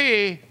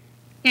display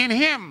in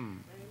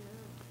him.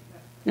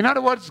 In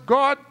other words,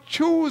 God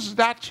chose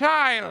that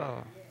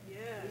child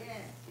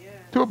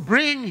to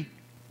bring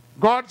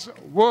God's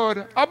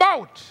word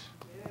about.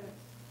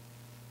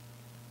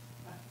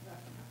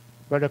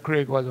 Brother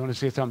Craig was going to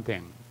say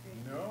something.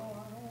 No, I don't want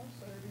to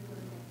say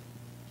anything.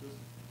 Just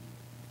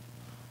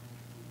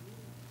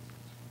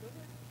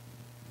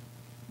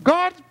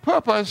God's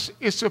purpose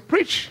is to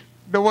preach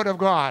the word of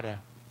God.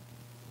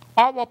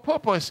 Our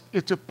purpose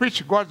is to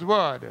preach God's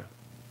word.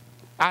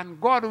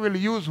 And God will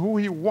use who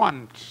he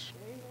wants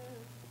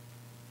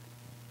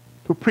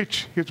to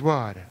preach his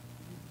word.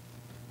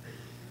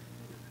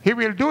 He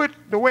will do it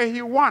the way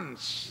he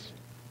wants.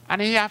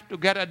 And he has to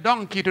get a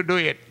donkey to do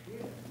it.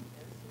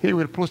 He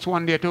will push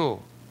one there too.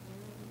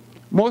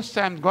 Most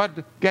times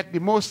God get the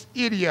most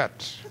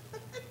idiot.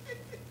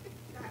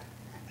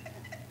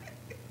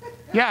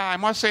 Yeah, I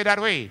must say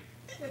that way.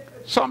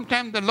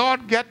 Sometimes the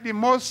Lord get the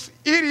most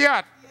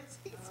idiot.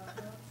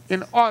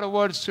 In other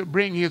words, to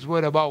bring his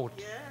word about.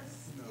 Yes,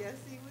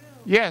 he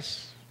will.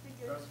 Yes.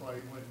 that's why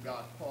he went and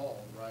got Paul,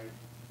 right?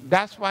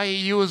 That's why he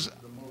used,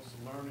 The most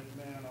learned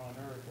man on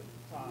earth at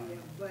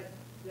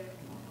the time.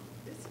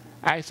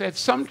 I said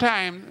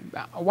sometime,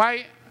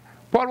 why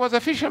Paul was a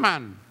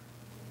fisherman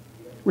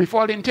with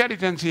all the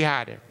intelligence he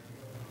had.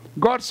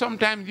 God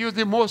sometimes used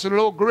the most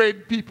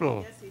low-grade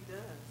people Yes, he does.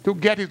 to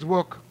get his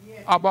work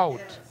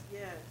about.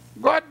 Yes.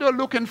 God not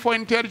looking for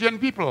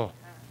intelligent people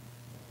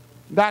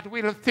that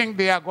will think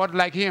they are God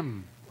like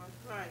him. That's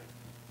right.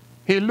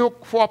 He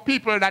look for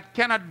people that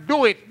cannot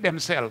do it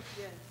themselves.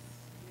 Yes.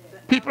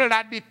 People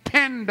that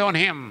depend on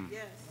him.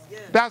 Yes.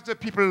 Yes. That's the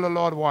people the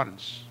Lord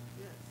wants.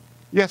 Yes.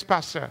 Yes,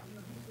 Pastor.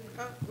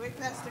 Oh, wait,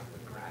 Pastor.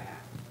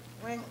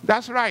 Wait.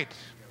 That's right.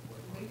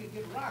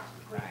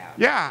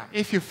 Yeah,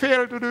 if you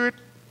fail to do it,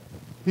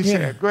 he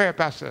said, go ahead,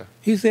 Pastor.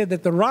 He said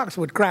that the rocks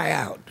would cry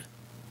out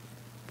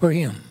for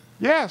him.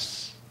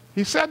 Yes,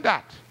 he said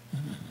that.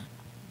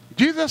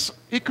 Jesus,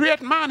 he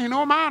created man, he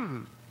knows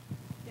man.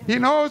 He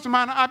knows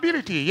man's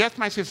ability. Yes,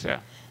 my sister.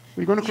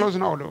 We're going to close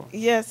now, though.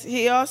 Yes,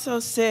 he also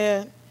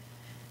said,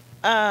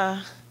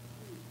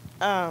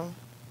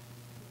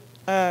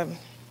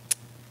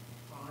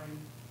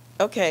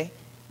 okay,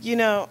 you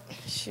know,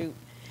 shoot,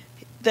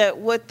 that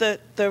with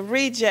the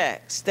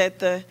rejects,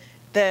 it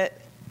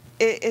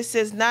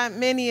says not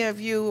many of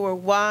you are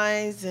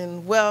wise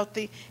and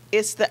wealthy.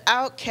 It's the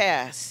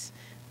outcasts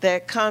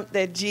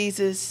that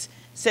Jesus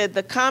said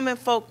the common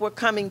folk were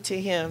coming to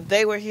him.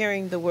 They were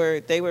hearing the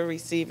word. They were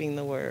receiving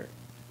the word.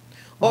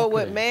 Or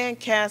what Okay. man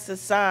casts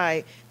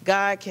aside,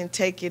 God can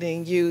take it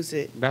and use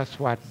it. That's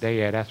what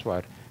that's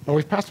what. Now,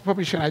 with Pastor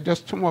permission, I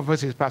just 2 more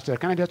verses, Pastor.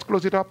 Can I just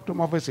close it up? 2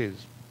 more verses.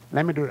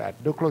 Let me do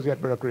that. Don't close yet,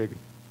 Brother Craig.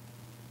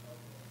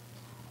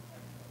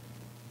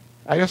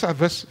 I just have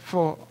verse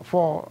 4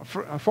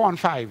 and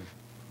 5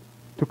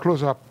 to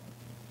close up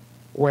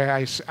where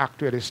I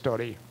actually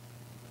study.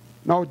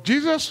 Now,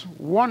 Jesus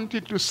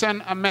wanted to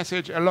send a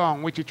message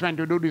along, which he's trying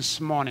to do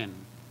this morning.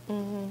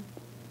 Mm-hmm.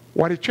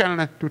 What he's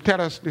trying to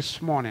tell us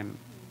this morning.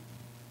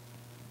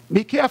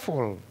 Be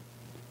careful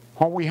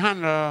how we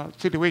handle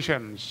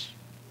situations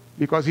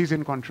because he's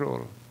in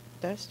control.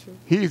 That's true.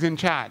 He is in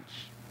charge.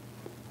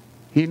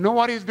 He knows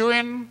what he's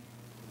doing.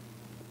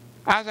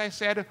 As I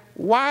said,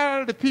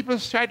 while the people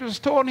tried to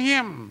stone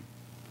him,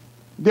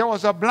 there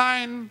was a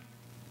blind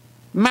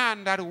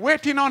man that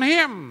waiting on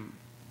him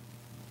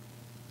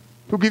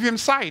to give him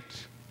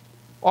sight.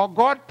 Or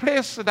God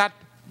placed that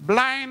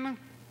blind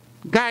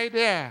guy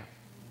there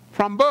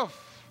from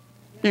birth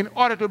in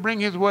order to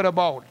bring his word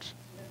about.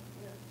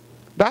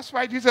 That's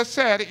why Jesus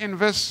said in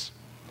verse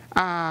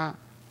 9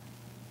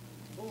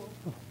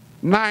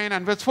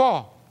 and verse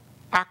 4,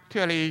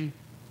 actually,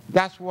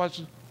 that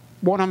was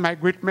one of my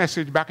great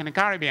messages back in the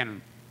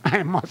Caribbean.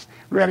 I must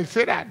really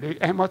say that.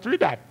 I must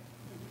read that.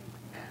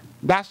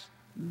 That's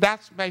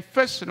my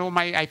first,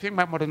 I think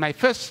my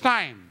first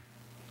time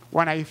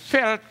when I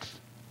felt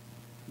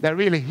the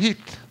real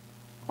heat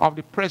of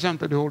the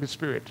presence of the Holy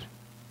Spirit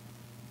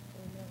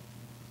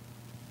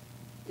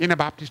in a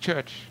Baptist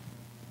church.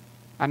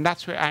 And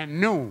that's where I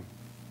knew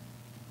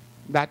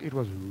that it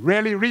was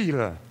really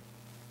real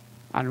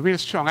and real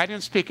strong. I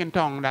didn't speak in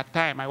tongue that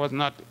time. I was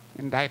not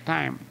in that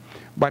time.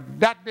 But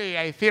that day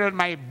I felt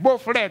my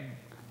both leg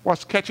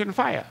was catching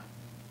fire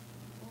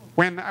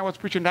when I was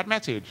preaching that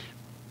message.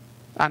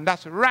 And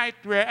that's right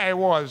where I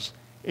was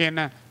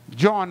in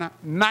John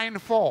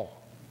 9:4.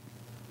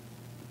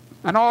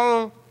 And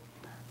all,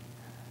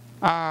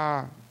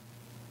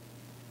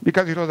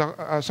 because it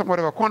was somewhat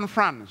of a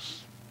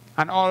conference,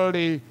 and all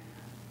the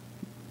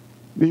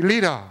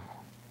leader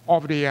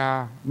of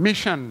the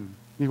mission,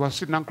 he was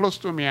sitting down close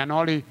to me, and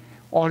all he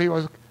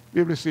was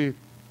able to say,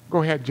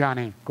 go ahead,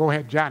 Johnny, go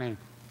ahead, Johnny,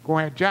 go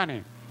ahead,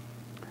 Johnny.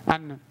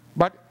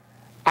 But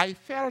I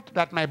felt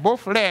that my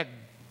both leg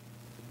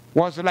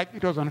was like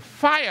it was on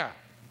fire,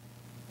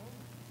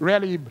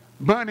 really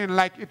burning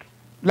like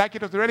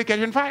it was really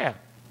catching fire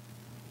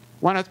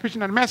when I was preaching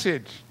that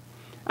message.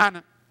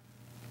 And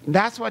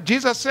that's what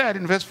Jesus said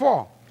in verse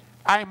 4.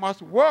 I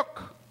must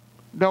work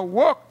the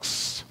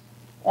works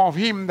of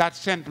him that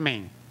sent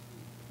me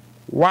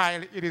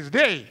while it is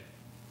day,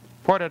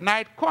 for the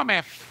night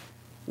cometh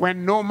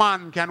when no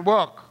man can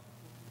work.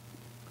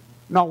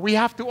 Now we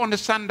have to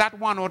understand that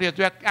one, what he's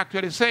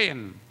actually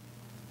saying.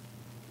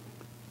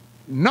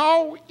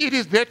 Now it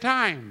is their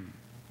time.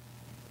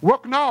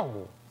 Work now.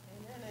 Amen,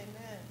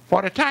 amen.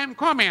 For the time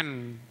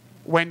coming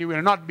when you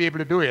will not be able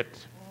to do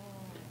it.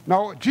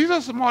 Now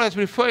Jesus is more or less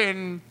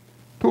referring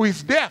to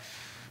his death.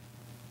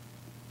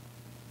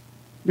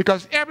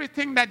 Because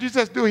everything that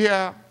Jesus do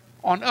here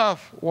on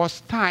earth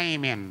was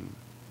timing.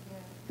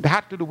 It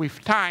had to do with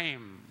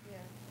time.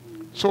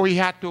 So he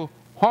had to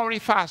hurry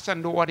fast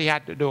and do what he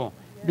had to do.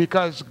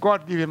 Because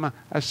God gave him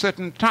a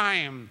certain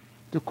time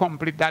to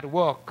complete that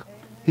work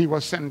he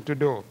was sent to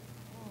do.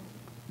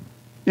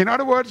 In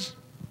other words,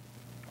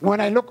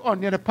 when I look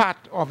on the other part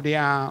of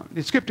the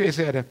scripture,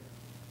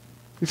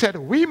 he said,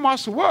 we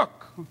must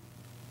work.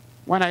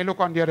 When I look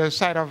on the other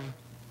side of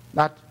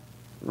that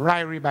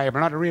Ryrie Bible,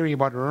 not Riri,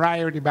 but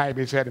Ryrie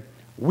Bible, he said,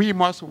 we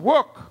must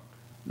work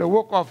the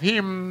work of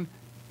him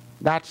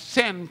that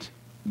sent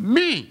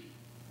me.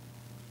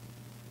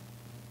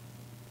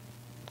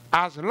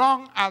 As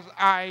long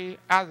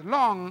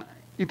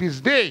it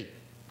is day,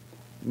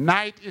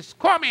 night is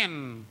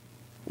coming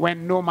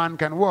when no man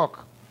can work.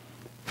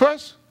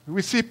 First,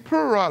 we see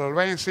plural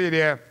when you say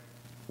there,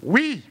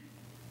 we.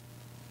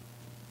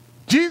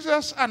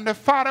 Jesus and the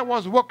Father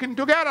was working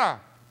together.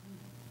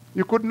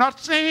 You could not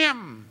see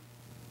him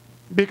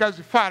because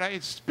the Father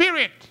is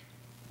spirit.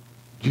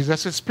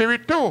 Jesus is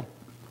spirit too.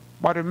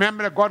 But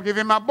remember that God gave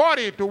him a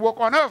body to work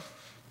on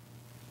earth,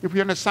 if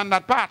you understand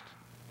that part.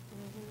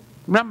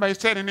 Remember, he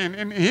said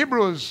in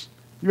Hebrews,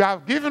 you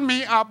have given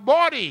me a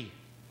body.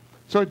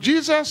 So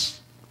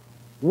Jesus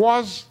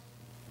was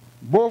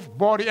both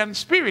body and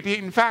spirit.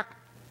 In fact,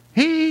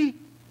 he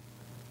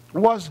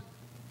was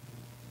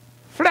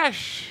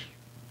flesh.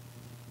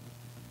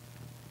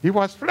 He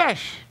was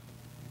flesh.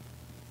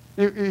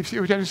 If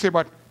you can say,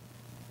 but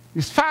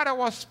his Father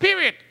was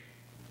spirit.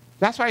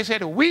 That's why he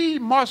said, we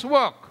must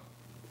work.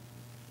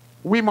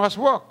 We must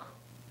work.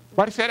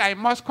 But he said, I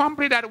must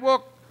complete that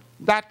work.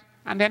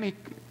 And then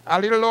a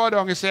little lower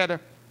down, he said,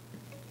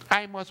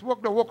 I must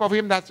work the work of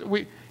him that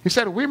he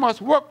said, we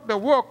must work the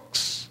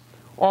works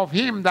of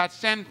him that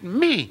sent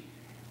me.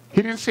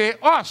 He didn't say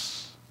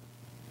us.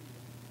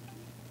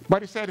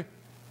 But he said,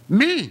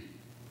 me.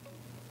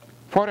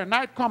 For the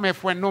night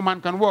cometh when no man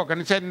can work.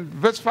 And he said in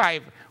verse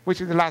 5, which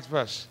is the last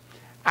verse,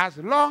 as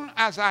long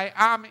as I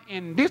am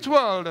in this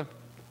world,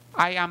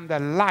 I am the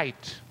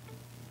light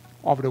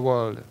of the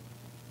world.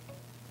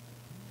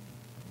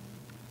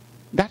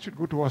 That should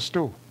go to us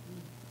too.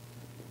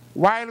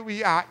 While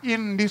we are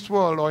in this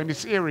world or in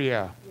this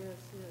area,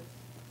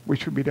 we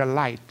should be the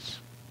light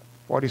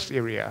for this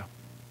area.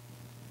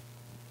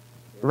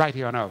 Right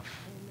here on earth.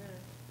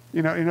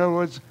 You know, in other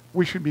words,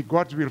 we should be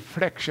God's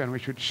reflection. We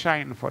should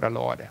shine for the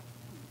Lord.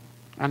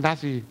 And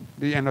that's the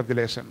end of the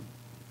lesson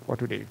for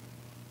today.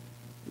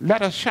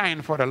 Let us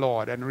shine for the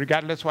Lord. And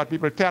regardless what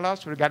people tell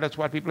us, regardless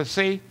what people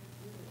say,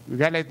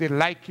 regardless if they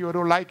like you or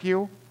don't like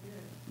you,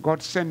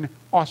 God sent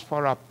us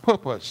for a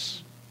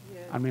purpose.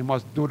 And we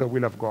must do the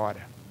will of God.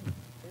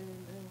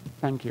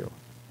 Thank you.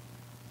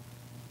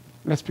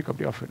 Let's pick up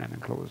the offering and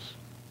close.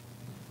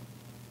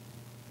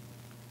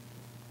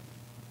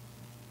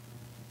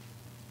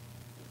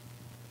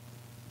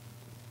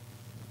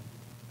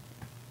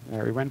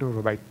 Yeah, we went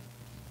over by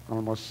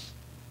almost,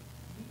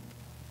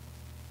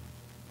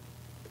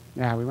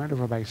 we went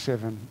over by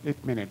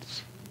 8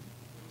 minutes.